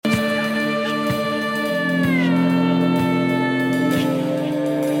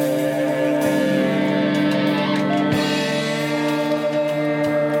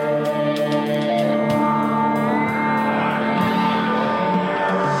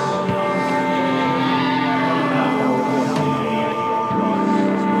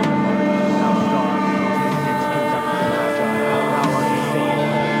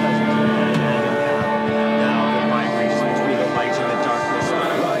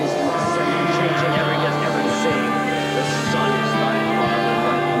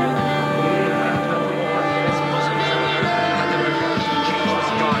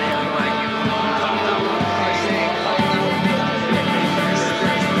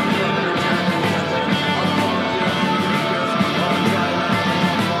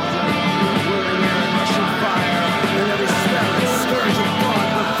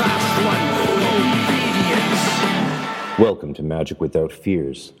Magic Without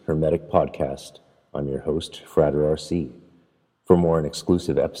Fears Hermetic Podcast. I'm your host, Frater RC. For more and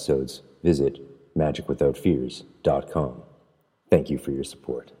exclusive episodes, visit magicwithoutfears.com. Thank you for your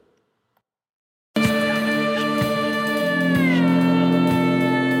support.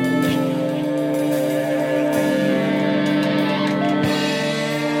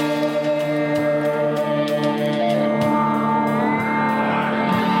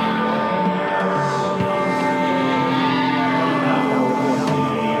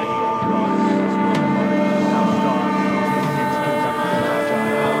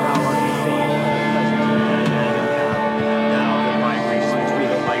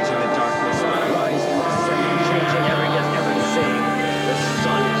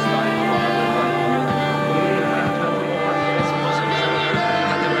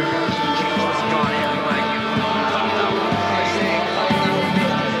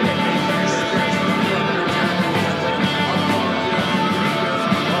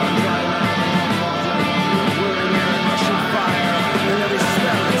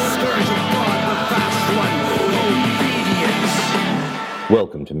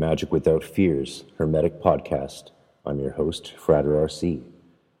 Welcome to Magic Without Fears Hermetic Podcast. I'm your host, Frater RC.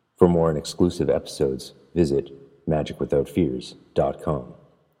 For more and exclusive episodes, visit magicwithoutfears.com.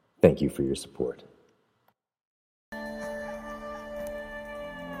 Thank you for your support.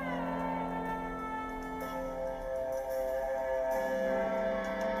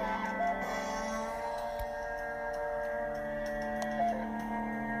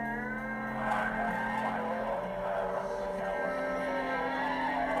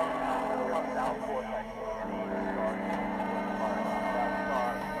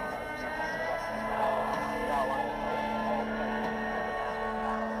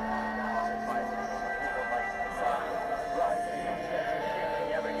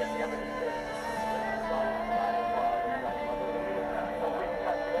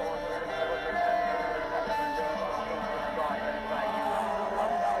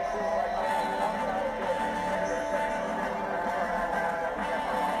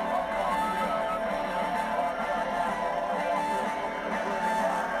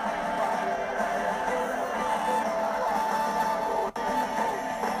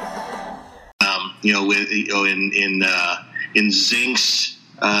 In Zinx,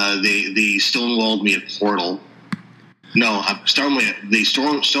 they stonewalled me at Portal. No, they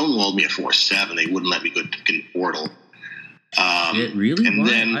stonewalled me at 4-7. They wouldn't let me go to Portal. Really? And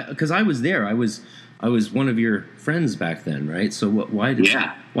then, because I was there, I was one of your friends back then, right? So why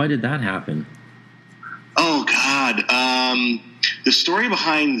did that happen? Oh God, the story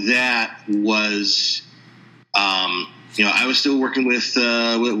behind that was. I was still working with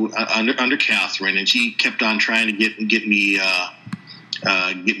under Catherine, and she kept on trying to get me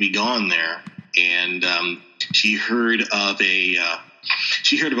going there. And she heard of a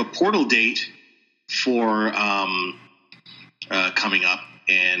portal date for coming up.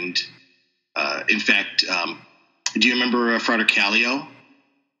 And in fact, do you remember Frater Callio?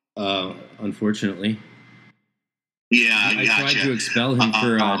 Unfortunately. Yeah, I tried to expel him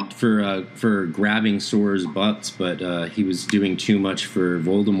for grabbing Sora's butts, but he was doing too much for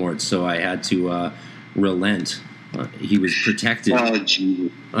Voldemort, so I had to relent. He was protected. Oh,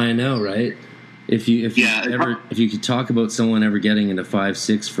 gee. I know, right? If you could talk about someone ever getting into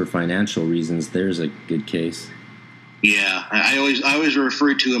 5-6 for financial reasons, there's a good case. Yeah, I always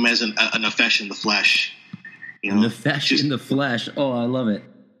refer to him as a Nefesh in the flesh. Nefesh in the flesh. Oh, I love it.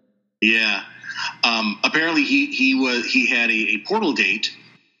 Yeah. Apparently he had a portal date.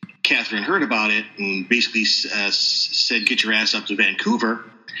 Catherine heard about it and basically said, "Get your ass up to Vancouver."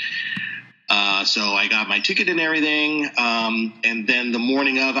 So I got my ticket and everything. And then the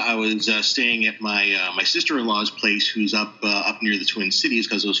morning of, I was staying at my sister-in-law's place, who's up near the Twin Cities,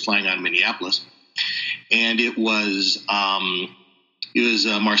 because I was flying out of Minneapolis. And it was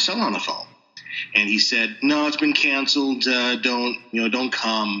Marcel on the phone, and he said, "No, it's been canceled. Don't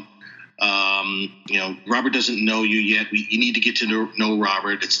come. Robert doesn't know you yet. You need to get to know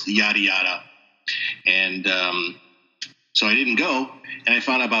Robert. It's yada yada." And so I didn't go, and I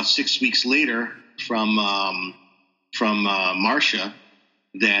found out about 6 weeks later from Marcia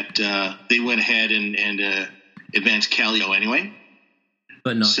that they went ahead and advanced Callio anyway.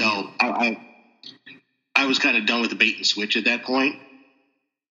 But not so I was kind of done with the bait and switch at that point.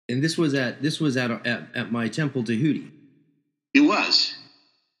 And this was at my temple to Hootie. It was.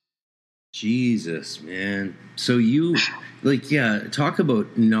 Jesus, man. So you, talk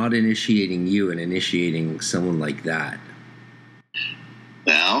about not initiating you and initiating someone like that.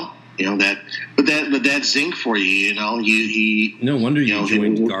 Well, that's Zinc for you, he. No wonder you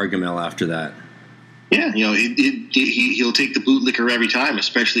joined Gargamel after that. Yeah, he'll take the bootlicker every time,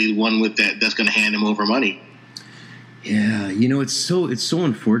 especially the one with that's going to hand him over money. Yeah, it's so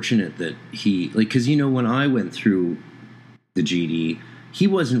unfortunate that he, because when I went through the GD, he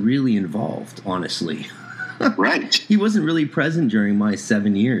wasn't really involved, honestly. Right. He wasn't really present during my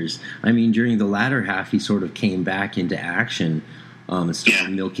 7 years. I mean, during the latter half, he sort of came back into action and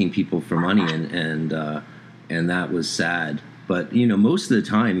started milking people for money, and that was sad. But most of the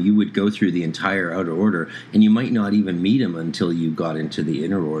time, you would go through the entire outer order, and you might not even meet him until you got into the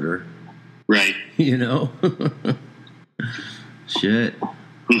inner order. Right. Shit.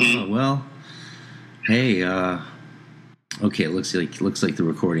 Mm-hmm. Well, hey. Okay, it looks like the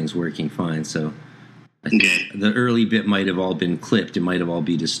recording's working fine. So I think the early bit might have all been clipped. It might have all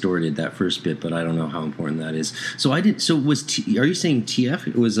be distorted, that first bit, but I don't know how important that is. So I didn't. So are you saying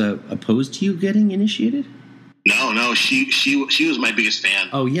TF was opposed to you getting initiated? No. She was my biggest fan.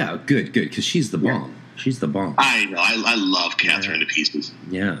 Oh yeah, good, because she's the bomb. Yeah. She's the bomb. I know. I love Catherine to pieces.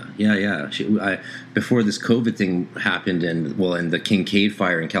 Yeah. Before this COVID thing happened, and the Kincaid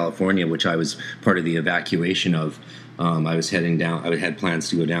fire in California, which I was part of the evacuation of, I was heading down. I had plans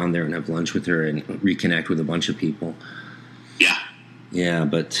to go down there and have lunch with her and reconnect with a bunch of people. Yeah. Yeah,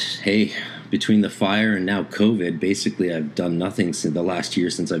 but hey, between the fire and now COVID, basically I've done nothing since the last year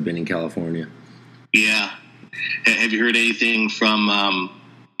since I've been in California. Yeah. Have you heard anything from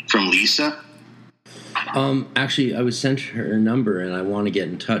Lisa? Actually, I was sent her number, and I want to get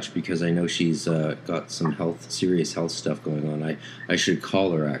in touch because I know she's got some serious health stuff going on. I should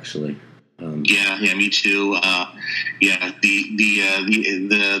call her, actually. Yeah, me too. The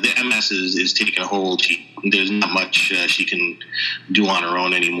MS is taking a hold. There's not much she can do on her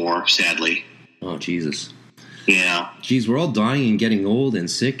own anymore, sadly. Oh, Jesus. Yeah. Geez, we're all dying and getting old and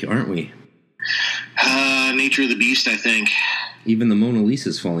sick, aren't we? Nature of the beast, I think. Even the Mona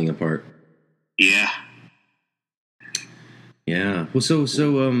Lisa's falling apart. Yeah. Yeah. Well, so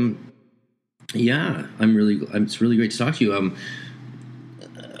yeah, it's really great to talk to you.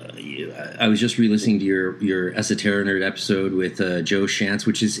 I was just re-listening to your Esoteric Nerd episode with Joe Shantz,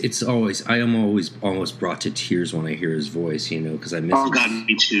 which I am always almost brought to tears when I hear his voice, because I miss him. Oh God,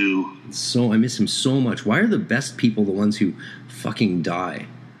 me too. So I miss him so much. Why are the best people the ones who fucking die?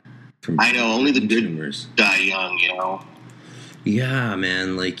 I know, only the good die young, Yeah,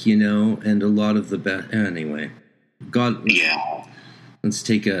 man, and a lot of the best. Anyway, God. Yeah. Let's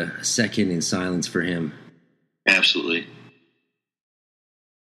take a second in silence for him. Absolutely.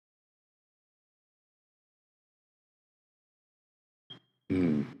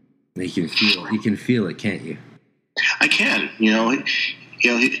 You can feel it, can't you? I can.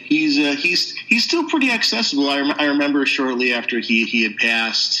 He's still pretty accessible. I remember shortly after he had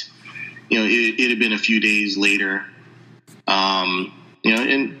passed. It had been a few days later. I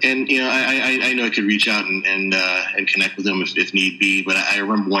know I could reach out and connect with him if need be. But I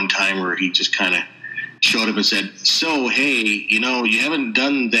remember one time where he just kind of showed up and said, "So, hey, you haven't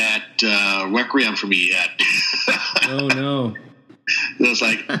done that Requiem for me yet." Oh no. And I was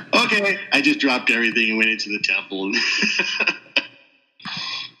like, okay. I just dropped everything and went into the temple.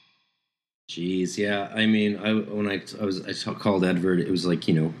 Jeez, yeah. I mean, I called Edward. It was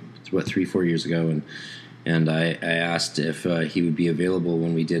 3-4 years ago, and I asked if he would be available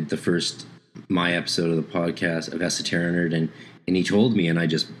when we did my episode of the podcast of Esoteric Nerd, and he told me, and I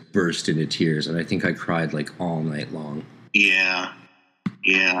just burst into tears, and I think I cried all night long. Yeah.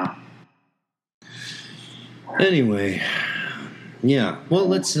 Anyway. Yeah, well,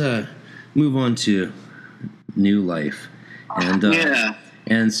 let's move on to new life,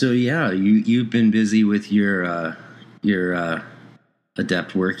 and so you've been busy with your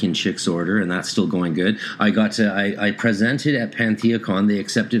adept work in Chick's Order, and that's still going good. I presented at PantheaCon. They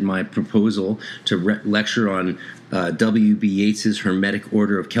accepted my proposal to lecture on W.B. Yeats's Hermetic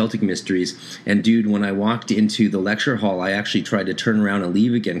Order of Celtic Mysteries, and dude, when I walked into the lecture hall, I actually tried to turn around and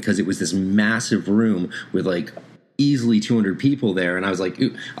leave again because it was this massive room with easily 200 people there, and I was like,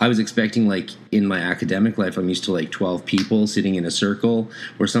 ooh, I was expecting in my academic life I'm used to 12 people sitting in a circle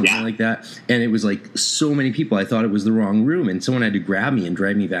or something like that, and it was so many people. I thought it was the wrong room, and someone had to grab me and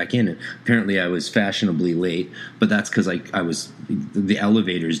drag me back in, and apparently I was fashionably late, but that's because the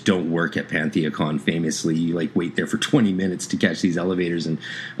elevators don't work at PantheaCon. Famously, you wait there for 20 minutes to catch these elevators, and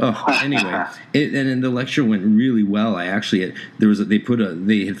anyway, and the lecture went really well. I actually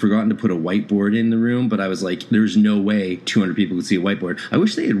they had forgotten to put a whiteboard in the room, but I was like, there's no way 200 people could see a whiteboard. I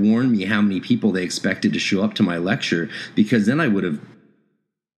wish they had warned me how many people they expected to show up to my lecture, because then I would have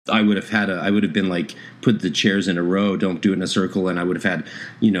I would have been like, put the chairs in a row, don't do it in a circle, and I would have had,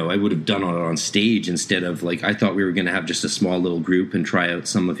 I would have done it on stage instead of, like, I thought we were going to have just a small little group and try out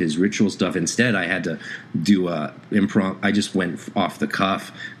some of his ritual stuff. Instead, I had to do improv. I just went off the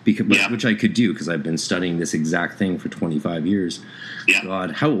cuff, which I could do because I've been studying this exact thing for 25 years. Yeah.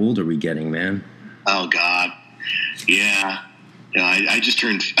 God, how old are we getting, man? Oh God, yeah.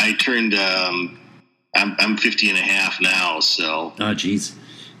 I'm 50 and a half now, so. Oh, geez.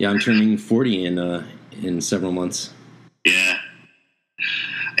 Yeah, I'm turning 40 in several months. Yeah.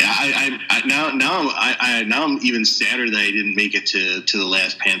 Now I'm even sadder that I didn't make it to the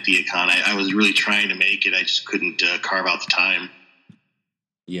last PantheaCon. I was really trying to make it. I just couldn't carve out the time.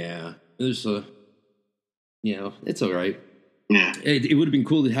 Yeah. It's all right. Yeah. It would have been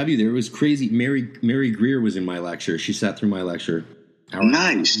cool to have you there. It was crazy. Mary Greer was in my lecture. She sat through my lecture.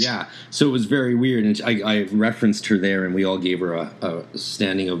 Nice. Yeah. So it was very weird, and I referenced her there, and we all gave her a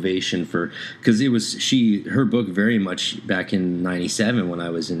standing ovation because her book very much back in '97 when I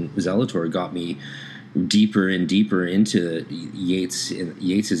was in Zelator got me deeper and deeper into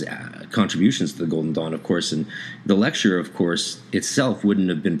Yeats's contributions to the Golden Dawn, of course, and the lecture, of course, itself wouldn't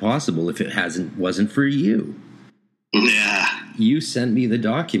have been possible if it wasn't for you. Yeah. You sent me the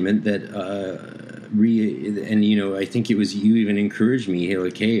document that, I think it was you even encouraged me,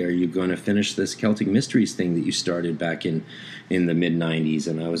 hey, are you going to finish this Celtic Mysteries thing that you started back in the mid-'90s?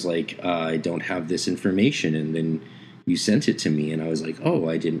 And I was like, I don't have this information. And then you sent it to me, and I was like, oh,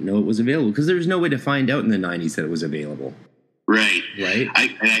 I didn't know it was available, because there was no way to find out in the '90s that it was available. Right.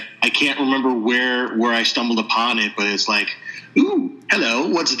 I can't remember where I stumbled upon it, but it's like, ooh, hello,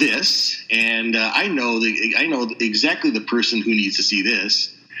 what's this? And I know exactly the person who needs to see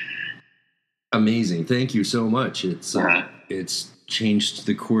this. Amazing. Thank you so much. It's changed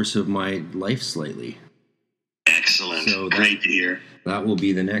the course of my life slightly. Excellent. So great to hear. That will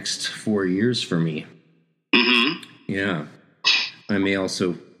be the next 4 years for me. Mm-hmm. Yeah. I may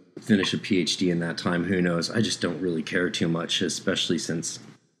also finish a PhD in that time. Who knows? I just don't really care too much, especially since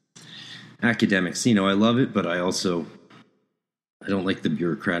academics, I love it, but I don't like the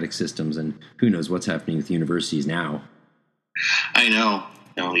bureaucratic systems, and who knows what's happening with universities now. I know.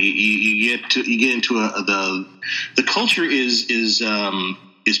 You get into the culture is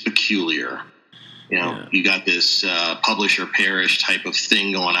peculiar. You got this publish or perish type of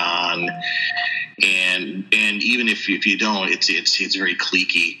thing going on, and even if you don't, it's very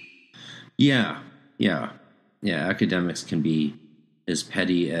cliquey. Yeah. Academics can be as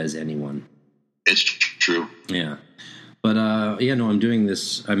petty as anyone. It's true. Yeah. But, I'm doing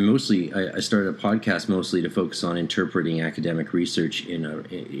this. I started a podcast mostly to focus on interpreting academic research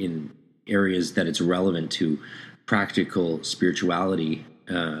in areas that it's relevant to practical spirituality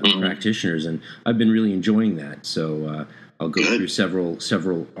practitioners. And I've been really enjoying that. So I'll go through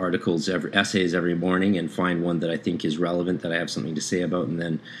several articles, essays every morning, and find one that I think is relevant, that I have something to say about,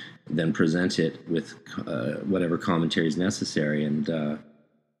 and then present it with whatever commentary is necessary. And,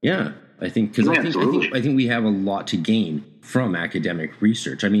 I think we have a lot to gain from academic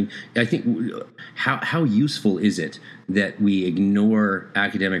research. I mean, I think how useful is it that we ignore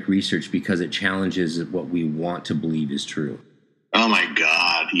academic research because it challenges what we want to believe is true? Oh my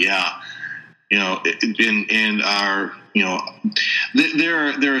God, yeah. There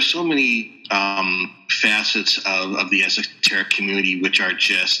are so many facets of the esoteric community which are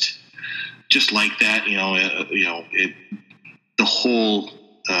just like that. The whole.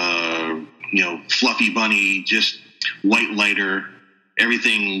 Fluffy bunny, just white lighter.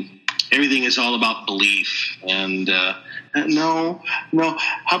 Everything is all about belief. And no.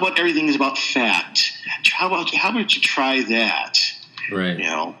 How about everything is about fact? How about you try that? Right.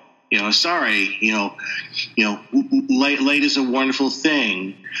 Sorry. Light is a wonderful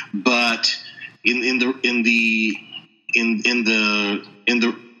thing, but in the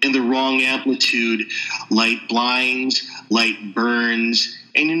wrong amplitude, light blinds, light burns.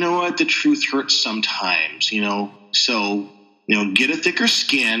 And you know what? The truth hurts sometimes, So, get a thicker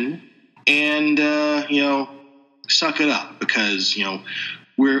skin and, suck it up, because,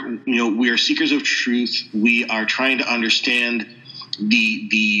 we are seekers of truth. We are trying to understand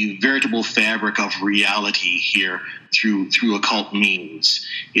the veritable fabric of reality here through occult means.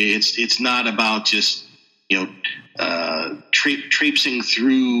 It's not about just, traipsing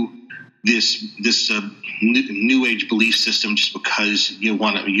through this new age belief system just because you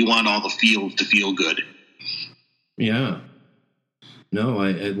want all the field to feel good. Yeah. No,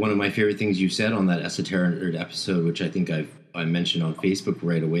 one of my favorite things you said on that Esoteric Nerd episode, which I think I mentioned on Facebook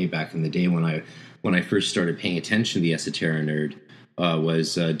right away back in the day when I first started paying attention to the Esoteric Nerd,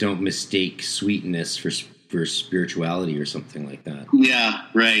 was don't mistake sweetness versus spirituality or something like that. Yeah,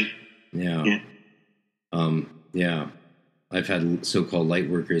 right. Yeah. Yeah. I've had so-called light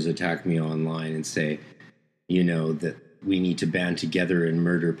workers attack me online and say, that we need to band together and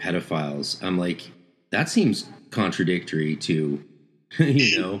murder pedophiles. I'm like, that seems contradictory to, like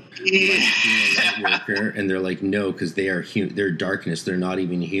being a light worker. And they're like, no, because they're darkness. They're not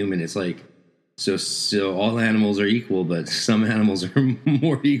even human. It's like, so all animals are equal, but some animals are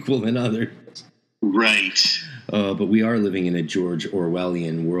more equal than others. Right. But we are living in a George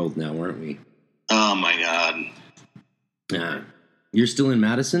Orwellian world now, aren't we? Oh, my God. Yeah. You're still in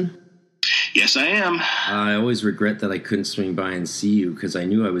Madison? Yes, I am. I always regret that I couldn't swing by and see you because I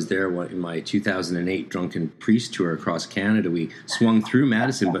knew I was there in my 2008 Drunken Priest tour across Canada. We swung through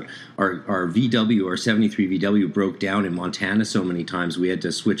Madison, but our VW, our 73 VW, broke down in Montana so many times we had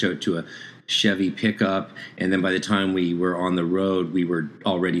to switch out to a Chevy pickup, and then by the time we were on the road, we were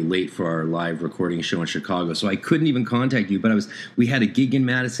already late for our live recording show in Chicago. So I couldn't even contact you, but we had a gig in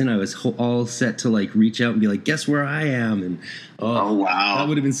Madison. I was all set to reach out and be like, guess where I am? And oh wow, that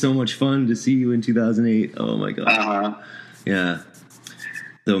would have been so much fun to see you in 2008. Oh my God. Yeah.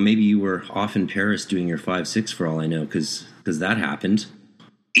 Though maybe you were off in Paris doing your 5-6 for all I know, because that happened.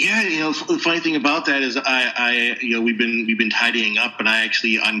 Yeah, the funny thing about that is we've been tidying up, and I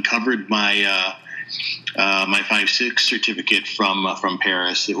actually uncovered my my 5-6 certificate from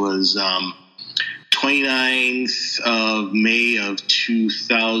Paris. It was 29th of May of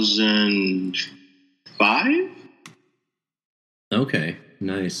 2005. Okay,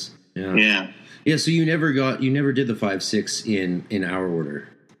 nice. Yeah. So you never did the 5-6 in our order.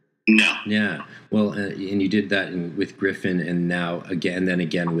 No. Yeah. Well, and you did that with Griffin, and now again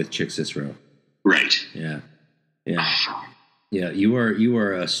with Chicxulub. Right. Yeah. You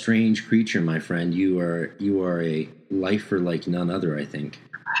are a strange creature, my friend. You are a lifer like none other, I think.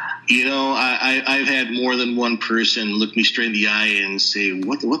 I've had more than one person look me straight in the eye and say,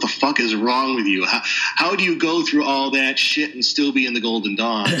 "What the fuck is wrong with you? How do you go through all that shit and still be in the Golden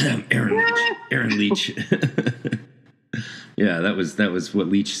Dawn?" Aaron Leach. Yeah, that was what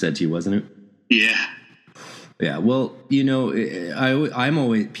Leach said to you, wasn't it? Yeah. Yeah. Well, I'm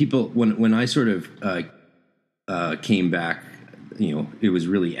always people when I sort of came back. It was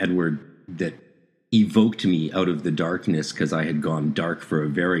really Edward that evoked me out of the darkness because I had gone dark for a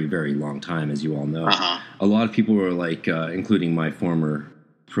very, very long time, as you all know. A lot of people were like, including my former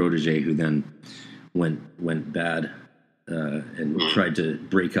protege, who then went bad and tried to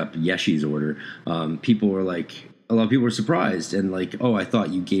break up Yeshi's order. People were like. A lot of people were surprised and like, oh, I thought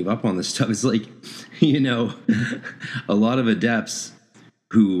you gave up on this stuff. It's like, a lot of adepts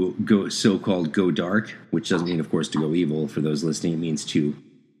who so-called go dark, which doesn't mean, of course, to go evil. For those listening, it means to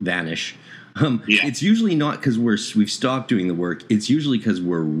vanish. It's usually not because we've stopped doing the work. It's usually because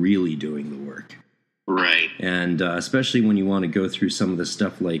we're really doing the work. Right. And especially when you want to go through some of the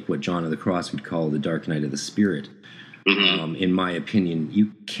stuff like what John of the Cross would call the dark night of the spirit. Mm-hmm. In my opinion,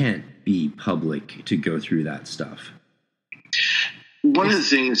 you can't be public to go through that stuff. One of the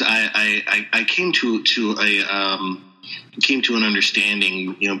things I came to an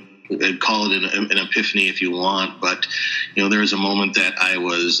understanding, call it an epiphany if you want, but there was a moment that I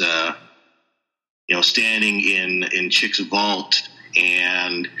was standing in Chick's vault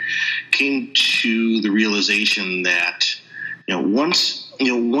and came to the realization that once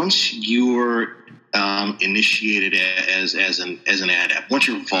you're initiated as an adept, once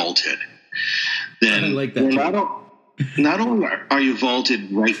you're vaulted, then I like that. Not only are you vaulted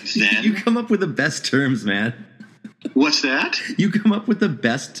right then. You come up with the best terms, man. What's that? You come up with the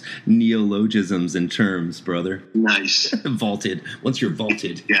best neologisms and terms, brother. Nice. Vaulted. Once you're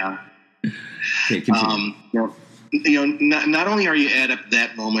vaulted. Yeah. Okay, continue. Not only are you adept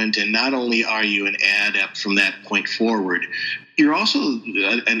that moment, and not only are you an adept from that point forward, you're also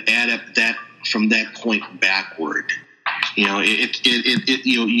an adept from that point backward. There's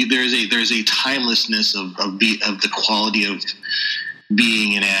a timelessness of the quality of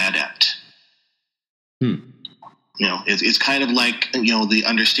being an adept. It's kind of like the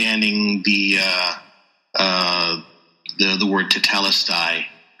understanding the word tetelestai.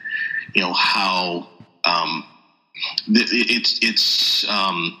 How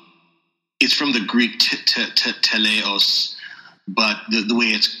it's from the Greek teleos. But the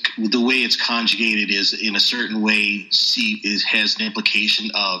way it's conjugated is in a certain way has an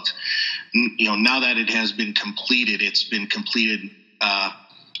implication of now that it has been completed, it's been completed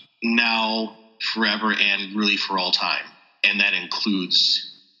now, forever, and really for all time, and that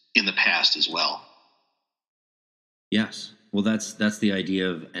includes in the past as well. Yes, well, that's the idea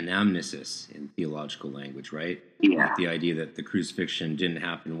of anamnesis in theological language, right? Yeah, like the idea that the crucifixion didn't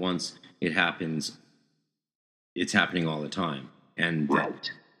happen once; it happens it's happening all the time, and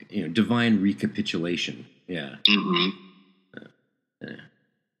Right. divine recapitulation. Yeah.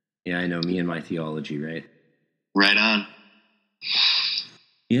 Yeah, I know, me and my theology, right? Right on.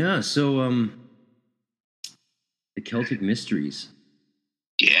 Yeah, so the Celtic Mysteries.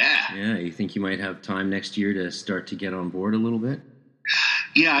 Yeah. Yeah, you think you might have time next year to start to get on board a little bit?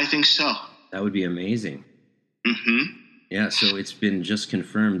 Yeah, I think so. That would be amazing. Mm-hmm. Yeah, so it's been just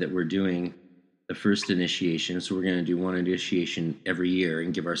confirmed that we're doing the first initiation. So we're going to do one initiation every year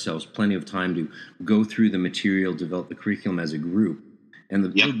and give ourselves plenty of time to go through the material, develop the curriculum as a group. And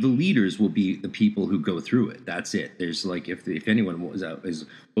the leaders will be the people who go through it. That's it. There's like, if anyone is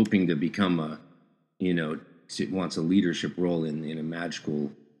hoping to become wants a leadership role in a magical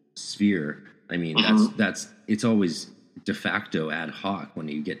sphere, I mean, that's it's always de facto ad hoc when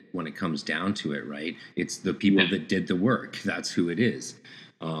it comes down to it, right? It's the people that did the work. That's who it is.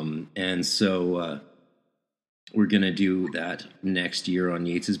 And so we're going to do that next year on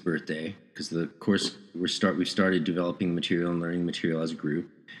Yates's birthday, because of course we've started developing the material and learning the material as a group,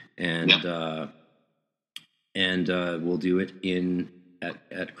 and we'll do it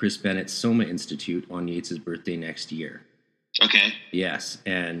at Chris Bennett's Soma Institute on Yates's birthday next year. Okay. Yes,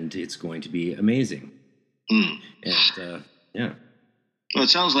 and it's going to be amazing. And yeah. Well, it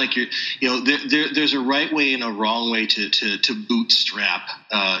sounds like there's a right way and a wrong way to bootstrap,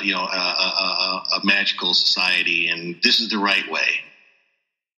 a magical society, and this is the right way.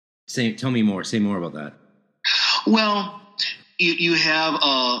 Tell me more. Say more about that. Well, you have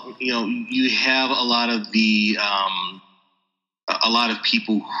you have a lot of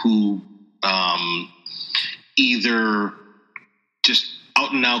people who either just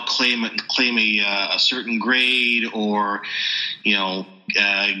out and out claim a certain grade, or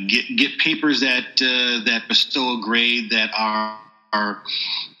get papers that bestow a grade that are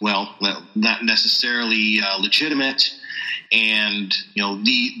not necessarily legitimate, and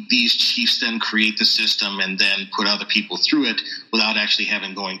these chiefs then create the system and then put other people through it without actually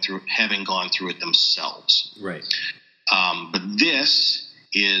having gone through it themselves. Right. But this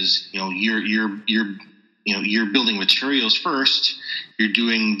is you're building materials first. You're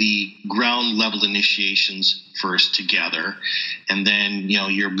doing the ground level initiations first together, and then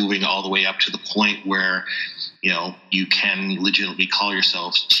you're moving all the way up to the point where you can legitimately call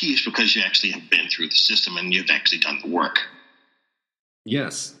yourselves chiefs because you actually have been through the system and you've actually done the work.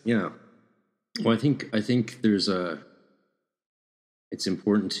 Yes. Yeah. Well, I think it's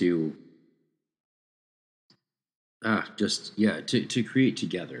important to to create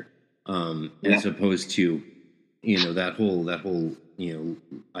together, as opposed to that whole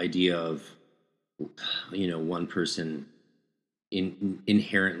idea of one person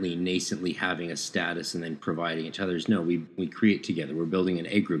inherently nascently having a status and then providing each other's. No, we create together. We're building an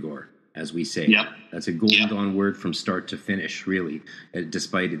egregore, as we say. Yep. That's a golden dawn word from start to finish, really,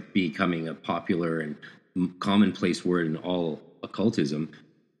 despite it becoming a popular and commonplace word in all occultism.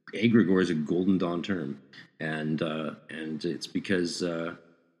 Egregore is a golden dawn term, and it's because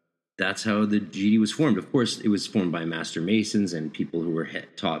that's how the GD was formed. Of course, it was formed by master masons and people who were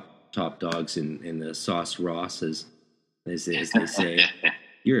top dogs in the Sauce Ross, as they say.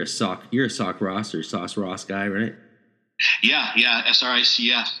 You're a Sock Ross or Sauce Ross guy, right? Yeah,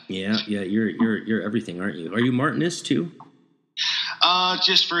 SRICF. Yeah, you're everything, aren't you? Are you Martinist too?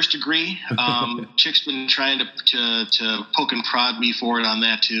 Just first degree. Chick's been trying to poke and prod me for it on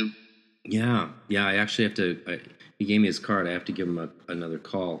that too. Yeah. I actually have to. He gave me his card. I have to give him another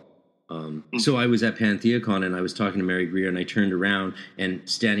call. So I was at Pantheacon and I was talking to Mary Greer, and I turned around, and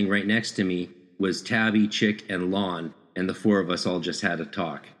standing right next to me was Tabby, Chick, and Lon, and the four of us all just had a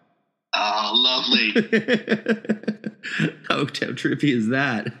talk. Oh, lovely. How trippy is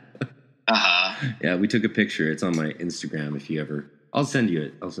that? Uh-huh. Yeah, we took a picture. It's on my Instagram if you ever... I'll send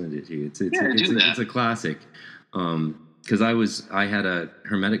it to you. It's a classic. Because I had a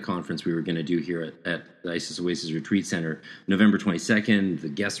Hermetic conference we were going to do here at the Isis Oasis Retreat Center, November 22nd. The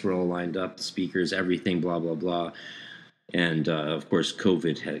guests were all lined up, the speakers, everything, blah, blah, blah. And, of course,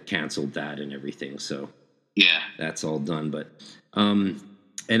 COVID had canceled that and everything. So that's all done. But,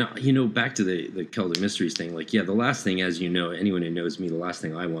 back to the Celtic Mysteries thing, the last thing, as you know, anyone who knows me, the last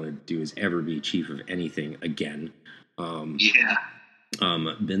thing I want to do is ever be chief of anything again. Been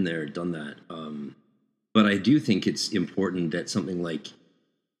there, done that. But I do think it's important that something like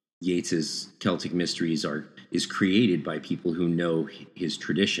Yates's Celtic Mysteries is created by people who know his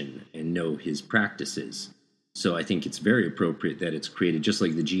tradition and know his practices. So I think it's very appropriate that it's created, just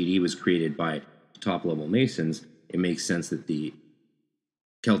like the GD was created by top-level Masons. It makes sense that the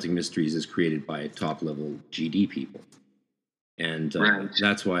Celtic Mysteries is created by top-level GD people. And Right.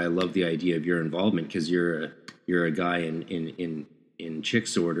 that's why I love the idea of your involvement, because you're a guy in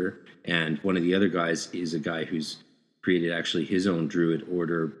Chick's order, and one of the other guys is a guy who's created actually his own druid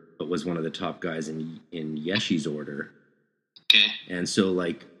order, but was one of the top guys in Yeshi's order. Okay. And so,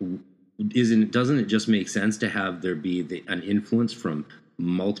 like, doesn't it just make sense to have there be an influence from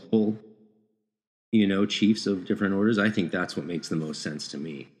multiple, chiefs of different orders? I think that's what makes the most sense to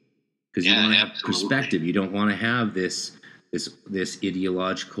me, because you want to have perspective. You don't want to have this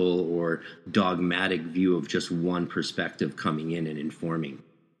ideological or dogmatic view of just one perspective coming in and informing.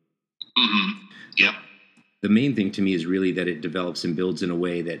 Mm-hmm. Yep. The main thing to me is really that it develops and builds in a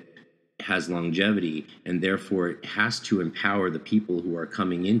way that has longevity, and therefore it has to empower the people who are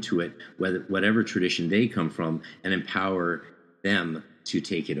coming into it, whatever tradition they come from, and empower them to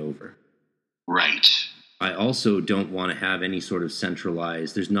take it over. Right. I also don't want to have any sort of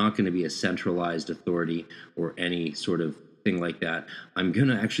centralized, there's not going to be a centralized authority or any sort of thing like that. I'm going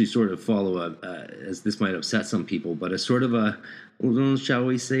to actually sort of follow as this might upset some people, but a sort of shall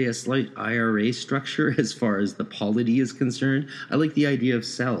we say, a slight IRA structure as far as the polity is concerned. I like the idea of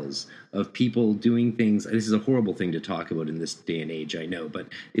cells, of people doing things. This is a horrible thing to talk about in this day and age, I know, but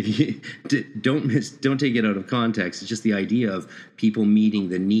if you don't take it out of context. It's just the idea of people meeting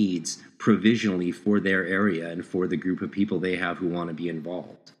the needs provisionally for their area and for the group of people they have who want to be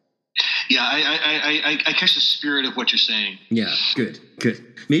involved. Yeah, I catch the spirit of what you're saying. Yeah, good.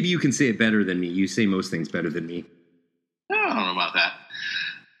 Maybe you can say it better than me. You say most things better than me. I don't know about that.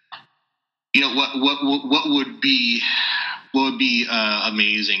 What would be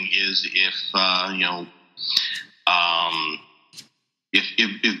amazing is if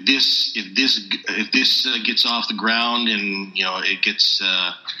if this gets off the ground and it gets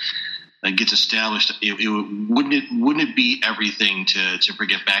established, wouldn't it be everything to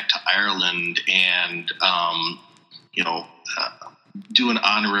bring it back to Ireland and do an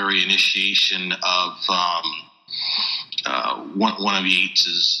honorary initiation of one of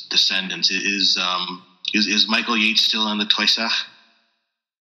Yates's descendants? Is Michael Yates still on the Taoiseach?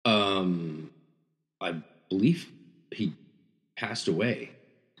 I believe he passed away.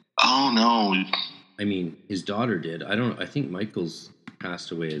 Oh no! I mean, his daughter did. I think Michael's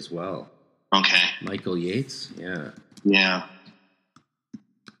passed away as well. Okay. Michael Yates? Yeah. Yeah.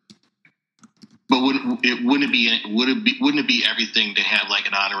 But wouldn't it be everything to have like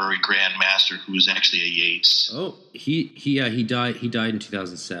an honorary Grand Master who's actually a Yates? Oh, he died in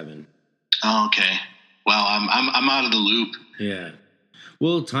 2007. Oh, okay. Well, I'm out of the loop. Yeah.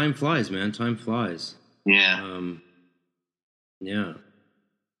 Well, time flies, man. Time flies. Yeah. Yeah.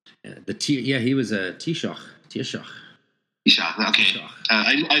 He was a Taoiseach. Okay.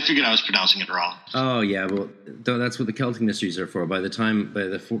 I figured I was pronouncing it wrong. Oh yeah, well that's what the Celtic Mysteries are for. By the time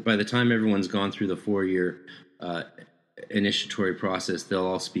everyone's gone through the 4-year initiatory process, they'll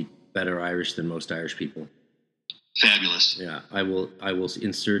all speak better Irish than most Irish people. Fabulous. Yeah, I will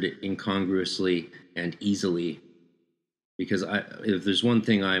insert it incongruously and easily, because if there's one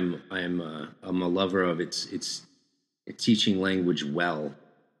thing I'm a lover of, it's teaching language well.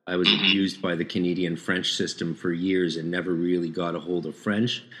 I was abused by the Canadian French system for years and never really got a hold of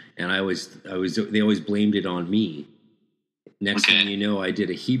French, and they always blamed it on me. Next thing you know, I did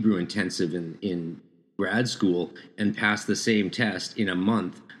a Hebrew intensive in grad school and passed the same test in a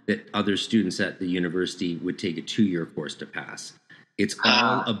month that other students at the university would take a 2-year course to pass. It's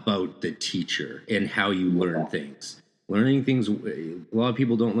all about the teacher and how you learn things. Learning things, a lot of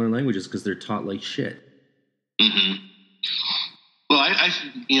people don't learn languages because they're taught like shit. Mm-hmm. Well, I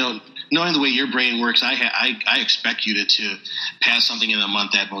knowing the way your brain works, I expect you to pass something in a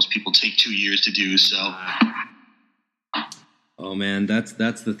month that most people take 2 years to do. So, oh man, that's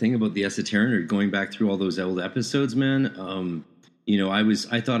the thing about the Esoteric Nerd. Going back through all those old episodes, man.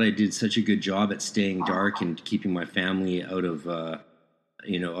 I thought I did such a good job at staying dark and keeping my family out of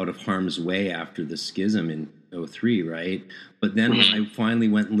harm's way after the schism in 2003, right? But then when I finally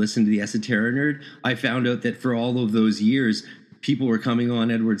went and listened to the Esoteric Nerd, I found out that for all of those years, people were coming on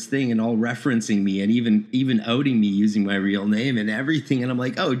Edward's thing and all referencing me and even outing me using my real name and everything. And I'm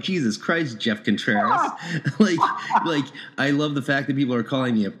like, oh, Jesus Christ, Jeff Contreras. like I love the fact that people are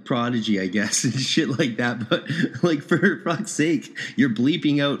calling me a prodigy, I guess, and shit like that. But like, for fuck's sake, you're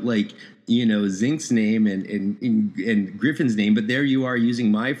bleeping out like, Zink's name and Griffin's name, but there you are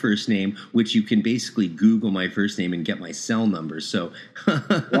using my first name, which you can basically Google my first name and get my cell number. So,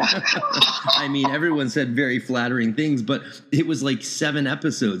 I mean, everyone said very flattering things, but it was like 7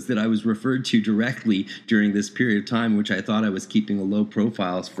 episodes that I was referred to directly during this period of time, which I thought I was keeping a low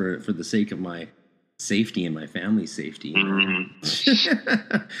profile for the sake of my safety and my family's safety. You know?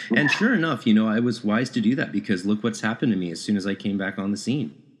 Mm-hmm. And sure enough, you know, I was wise to do that because look what's happened to me as soon as I came back on the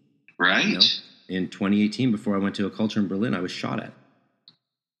scene. Right. You know? In 2018, before I went to a culture in Berlin, I was shot at.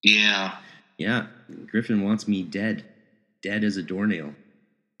 Yeah. Yeah. Griffin wants me dead as a doornail.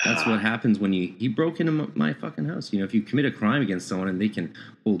 That's what happens when he broke into my fucking house. You know, if you commit a crime against someone and they can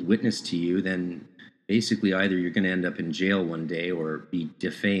hold witness to you, then basically either you're going to end up in jail one day or be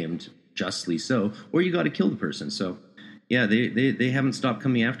defamed, justly so, or you got to kill the person. So, yeah, they haven't stopped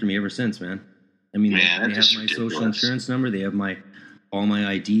coming after me ever since, man. I mean, they have my social insurance number. They have all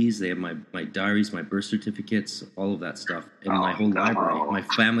my IDs. They have my diaries, my birth certificates, all of that stuff, and my whole library, my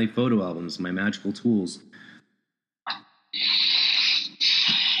family photo albums, my magical tools.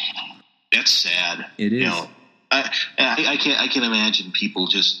 That's sad. It is. You know, I can't imagine people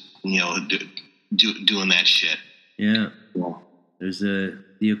just, you know, doing that shit. Yeah. There's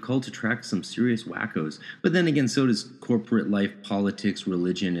the occult attracts some serious wackos, but then again, so does corporate life, politics,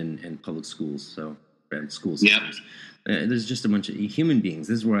 religion, and public schools. So school systems. Yep. There's just a bunch of human beings.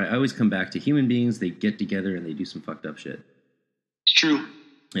 This is where I always come back to human beings. They get together and they do some fucked up shit. It's true.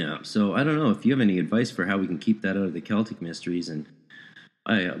 Yeah. So I don't know if you have any advice for how we can keep that out of the Celtic mysteries, and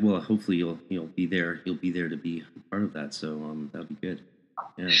hopefully you'll be there. You'll be there to be part of that. So that'd be good.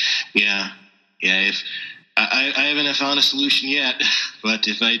 Yeah. If I haven't found a solution yet, but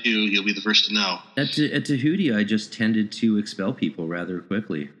if I do, you'll be the first to know. At Tahuti, I just tended to expel people rather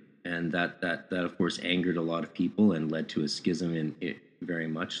quickly, and that of course angered a lot of people and led to a schism in it, very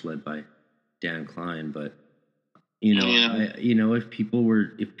much led by Dan Klein. But if people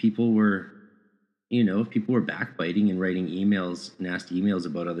were backbiting and writing nasty emails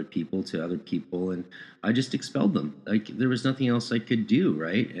about other people to other people, and I just expelled them. Like there was nothing else I could do,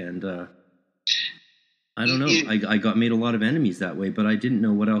 right? And I don't know. I got made a lot of enemies that way, but I didn't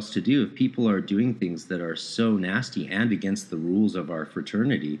know what else to do. If people are doing things that are so nasty and against the rules of our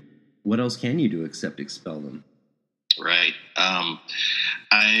fraternity, what else can you do except expel them? Right.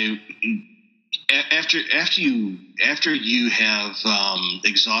 After you have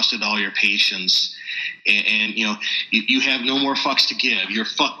exhausted all your patience, and you have no more fucks to give. Your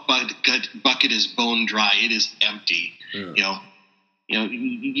fuck bucket is bone dry. It is empty. Yeah. I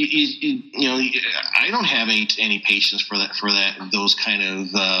don't have any patience for those kind of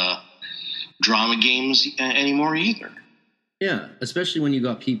drama games anymore either. Yeah, especially when you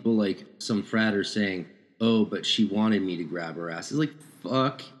got people like some fratter saying, "Oh, but she wanted me to grab her ass." It's like,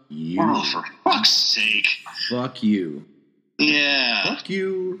 fuck you. Oh, for fuck's sake. Fuck you. Yeah. Fuck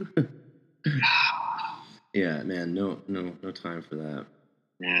you. Yeah, man, no time for that.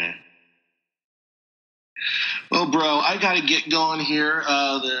 Yeah. Well, bro, I gotta get going here.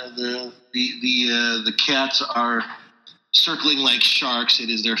 The cats are circling like sharks. It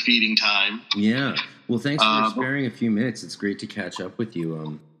is their feeding time. Yeah. Well, thanks for sparing a few minutes. It's great to catch up with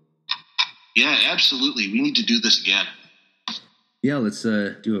you. Yeah, absolutely. We need to do this again. Yeah, let's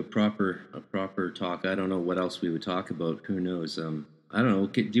do a proper talk. I don't know what else we would talk about. Who knows? I don't know.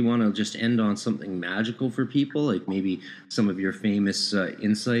 Do you want to just end on something magical for people, like maybe some of your famous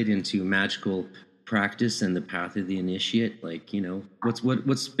insight into magical practice and the path of the initiate? Like,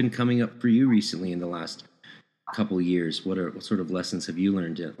 what's been coming up for you recently in the last couple of years? What sort of lessons have you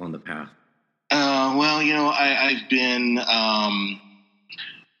learned on the path? Well,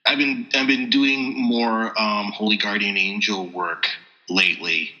 I've been doing more Holy Guardian Angel work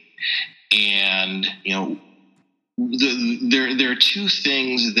lately, and there are two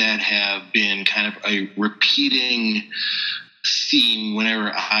things that have been kind of a repeating theme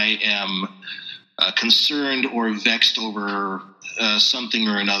whenever I am concerned or vexed over something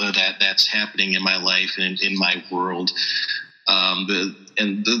or another that's happening in my life and in my world.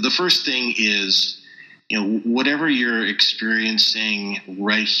 The first thing is, whatever you're experiencing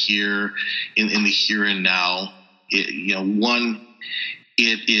right here in the here and now,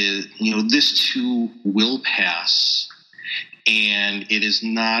 it is, this too will pass, and it is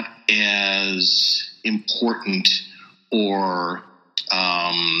not as important or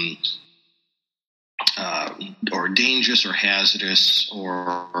dangerous or hazardous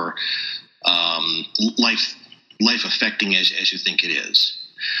or life affecting as you think it is.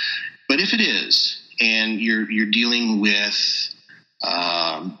 But if it is, and you're dealing with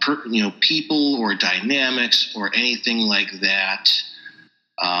people or dynamics or anything like that,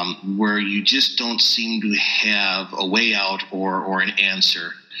 where you just don't seem to have a way out or an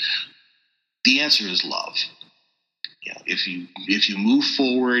answer, the answer is love. If you move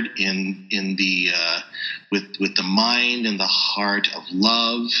forward in the with the mind and the heart of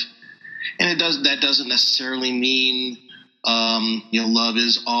love, and that doesn't necessarily mean love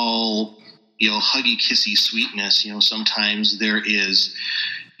is all huggy kissy sweetness. Sometimes there is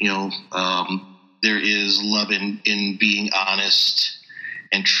there is love in being honest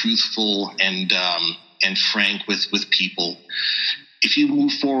and truthful and frank with people. If you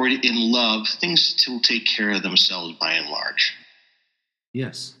move forward in love, things will take care of themselves by and large.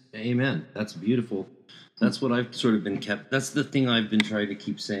 Yes. Amen. That's beautiful. That's what I've sort of been that's the thing I've been trying to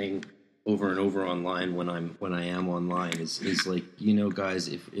keep saying over and over online when I am online is like, guys,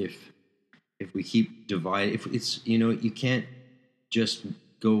 if we keep dividing, if it's, you can't just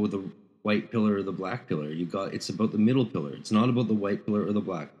go with the white pillar or the black pillar. It's about the middle pillar. It's not about the white pillar or the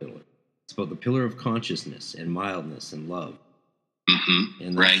black pillar. It's about the pillar of consciousness and mildness and love. Mm-hmm.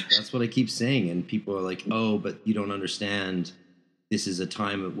 And that's what I keep saying. And people are like, oh, but you don't understand. This is a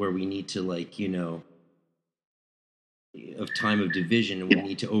time where we need to, like, of time of division, and we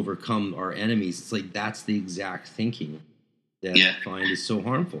need to overcome our enemies. It's like, that's the exact thinking that I find is so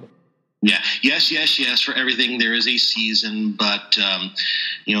harmful. Yeah. Yes. For everything, there is a season, but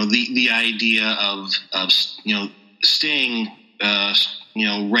the idea of staying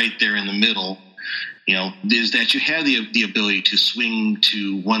right there in the middle, is that you have the ability to swing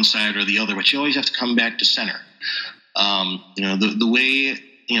to one side or the other, but you always have to come back to center. The way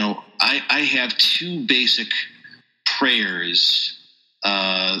I have two basic prayers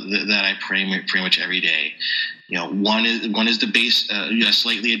that I pray pretty much every day. One is the base, a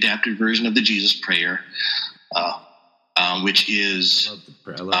slightly adapted version of the Jesus prayer, which is,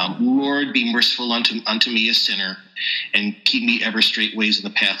 Lord, be merciful unto me, a sinner, and keep me ever straight ways in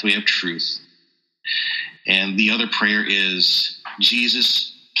the pathway of truth. And the other prayer is,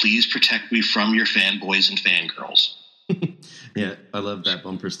 Jesus, please protect me from your fanboys and fangirls. Yeah, I love that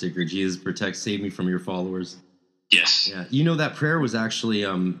bumper sticker. Jesus, save me from your followers. Yes. Yeah, that prayer was actually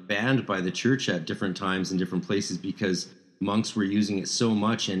banned by the church at different times in different places because monks were using it so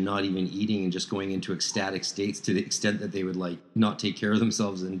much and not even eating and just going into ecstatic states to the extent that they would like not take care of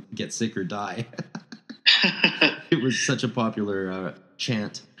themselves and get sick or die. It was such a popular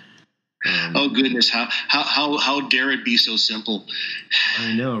chant. Oh goodness! How dare it be so simple?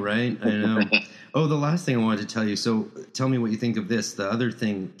 I know, right? I know. Oh, the last thing I wanted to tell you. So, tell me what you think of this. The other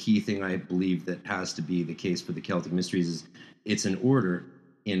key thing I believe that has to be the case for the Celtic Mysteries is it's an order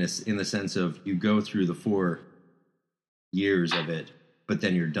in the sense of you go through the 4 years of it, but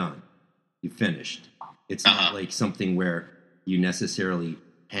then you're done. You finished. It's not like something where you necessarily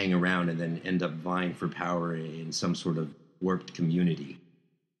hang around and then end up vying for power in some sort of warped community.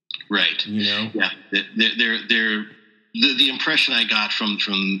 Right. Yeah. They're the impression I got from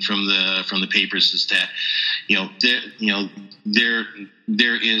the papers is that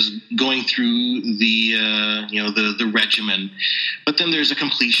there is going through the regimen, but then there's a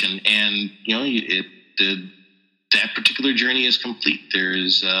completion, and that particular journey is complete.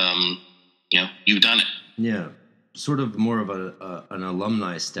 There's you've done it. Yeah, sort of more of an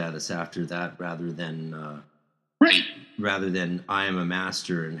alumni status after that, rather than right. Rather than I am a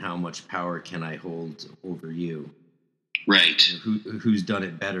master and how much power can I hold over you. Right. Who's done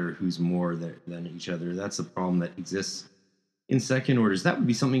it better? Who's more than each other? That's the problem that exists in second orders. That would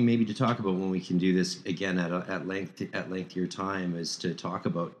be something maybe to talk about when we can do this again at lengthier time, is to talk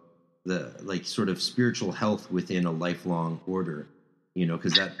about the sort of spiritual health within a lifelong order.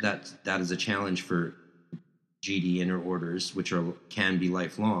 Because that is a challenge for GD inner orders, which can be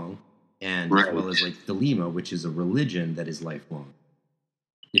lifelong, and as well as like Thelema, which is a religion that is lifelong.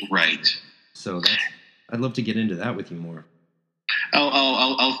 Right. So I'd love to get into that with you more.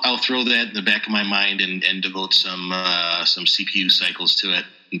 I'll throw that in the back of my mind and devote some CPU cycles to it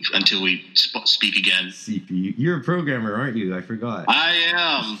until we speak again. CPU. You're a programmer, aren't you? I forgot. I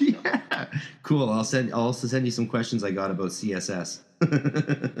am. Yeah. Cool. I'll also send you some questions I got about CSS.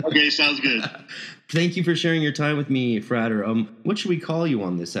 Okay, sounds good. Thank you for sharing your time with me, Frater. What should we call you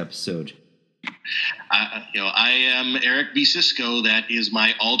on this episode? I am Eric B. Cisco. That is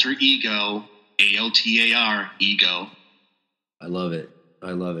my alter ego, ALTAR ego. I love it.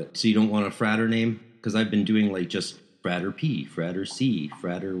 So you don't want a Frater name? Because I've been doing just Frater P, Frater C,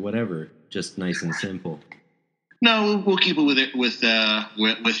 Frater whatever, just nice and simple. No, we'll keep it with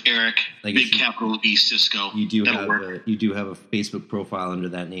Eric, big capital E Cisco. You do have a Facebook profile under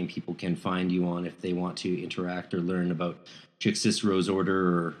that name. People can find you on if they want to interact or learn about Cicero's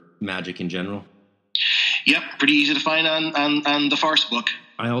order or magic in general. Yep, pretty easy to find on the Farce book.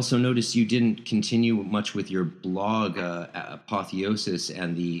 I also noticed you didn't continue much with your blog, Apotheosis,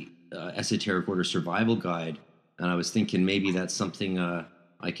 and the Esoteric Order Survival Guide, and I was thinking maybe that's something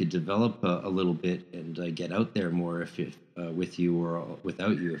I could develop a little bit and get out there more if with you or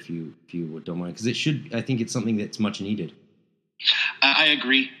without you, if you don't mind, because I think it's something that's much needed. I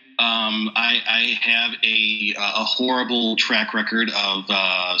agree. I have a horrible track record of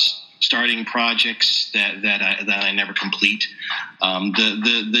starting projects that I never complete.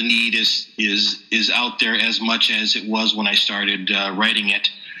 The need is out there as much as it was when I started writing it.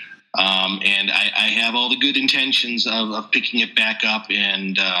 And I have all the good intentions of picking it back up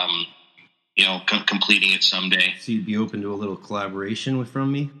and completing it someday. So you'd be open to a little collaboration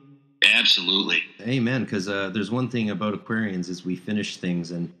from me? Absolutely. Amen. Because there's one thing about Aquarians is we finish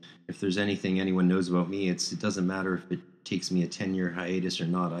things, and if there's anything anyone knows about me, it doesn't matter if it takes me a 10-year hiatus or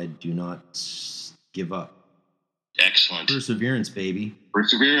not. I do not give up. Excellent. Perseverance, baby.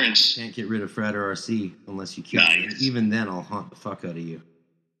 Perseverance. Can't get rid of Frater RC unless you kill me. Even then, I'll haunt the fuck out of you.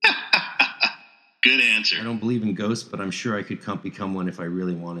 Good answer. I don't believe in ghosts, but I'm sure I could become one if I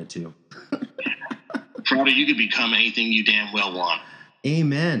really wanted to. Frater, you could become anything you damn well want.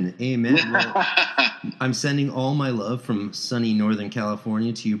 Amen. Well, I'm sending all my love from sunny Northern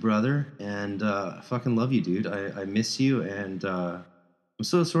California to you, brother, and I fucking love you, dude. I miss you, and I'm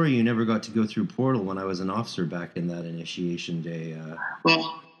so sorry you never got to go through Portal when I was an officer back in that initiation day.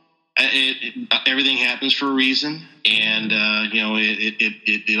 Well, everything happens for a reason, and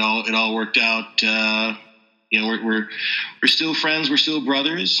it all worked out. We're still friends, we're still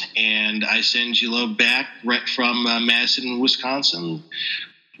brothers, and I send you love back right from Madison, Wisconsin,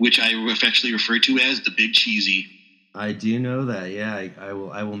 which I affectionately refer to as the Big Cheesy. I do know that. Yeah,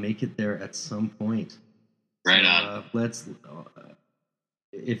 I will make it there at some point. Right on. Let's.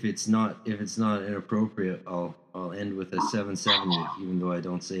 If it's not inappropriate, I'll end with a 770, even though I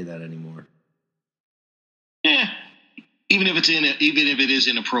don't say that anymore. Yeah, even if it is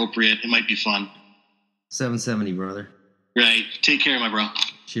inappropriate, it might be fun. 770, brother. Right. Take care, my bro.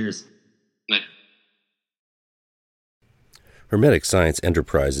 Cheers. Right. Hermetic Science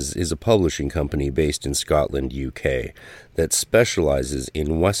Enterprises is a publishing company based in Scotland, UK, that specializes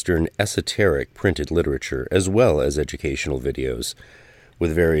in Western esoteric printed literature as well as educational videos.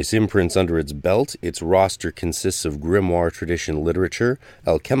 With various imprints under its belt, its roster consists of grimoire tradition literature,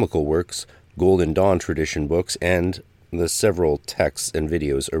 alchemical works, Golden Dawn tradition books, and the several texts and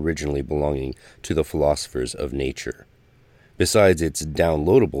videos originally belonging to the philosophers of nature. Besides its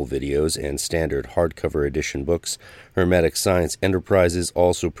downloadable videos and standard hardcover edition books, Hermetic Science Enterprises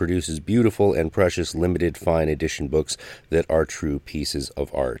also produces beautiful and precious limited fine edition books that are true pieces of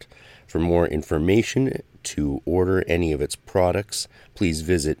art. For more information to order any of its products, please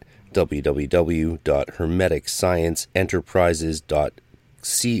visit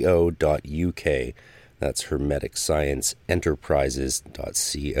www.hermeticscienceenterprises.co.uk. That's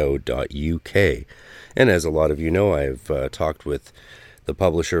hermeticscienceenterprises.co.uk. And as a lot of you know, I've talked with the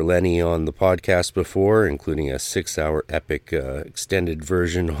publisher Lenny on the podcast before, including a 6-hour epic extended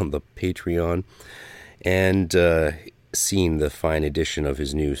version on the Patreon, and seen the fine edition of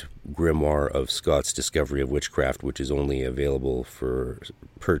his new grimoire of Scott's Discovery of Witchcraft, which is only available for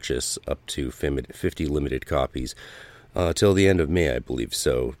purchase up to 50 limited copies till the end of May, I believe.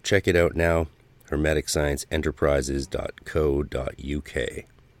 So check it out now.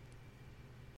 HermeticScienceEnterprises.co.uk.